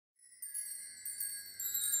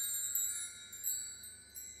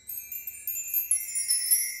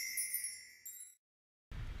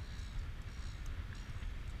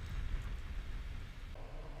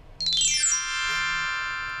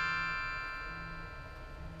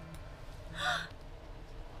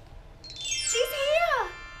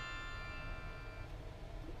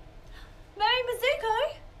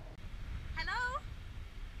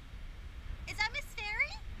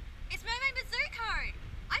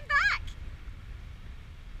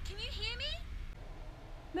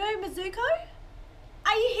Mizuko?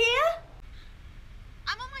 Are you here?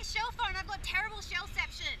 I'm on my shell phone. I've got terrible shell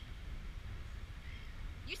reception.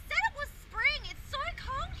 You said it was spring. It's so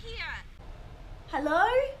cold here. Hello?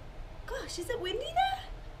 Gosh, is it windy there?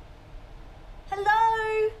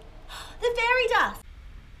 Hello? The fairy dust.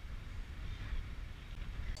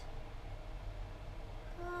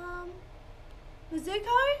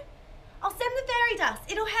 Mizuko? I'll send the fairy dust.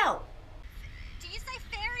 It'll help. Do you say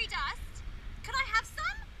fairy dust? Could I have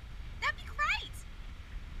some? That'd be great.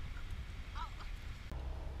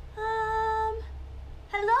 Oh.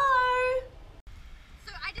 Hello?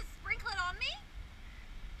 So I just sprinkle it on me?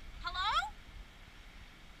 Hello?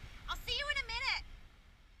 I'll see you in a minute.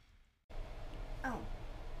 Oh.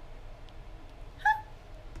 Huh.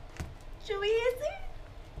 Shall we hear soon?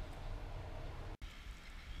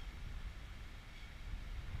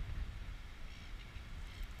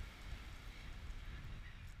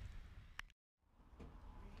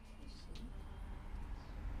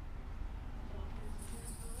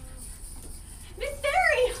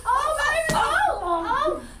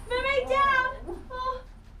 Mermaid down! Oh,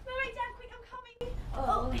 Mermaid down, quick, I'm coming.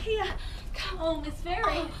 Oh, here, come. Oh, Miss Fairy.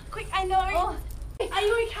 Oh, quick, I know. Oh. Are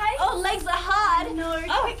you okay? Oh, legs are hard. No,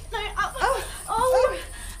 Oh. quick, no, up. Oh,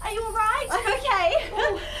 are you alright? I'm okay.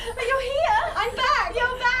 Oh, are you here?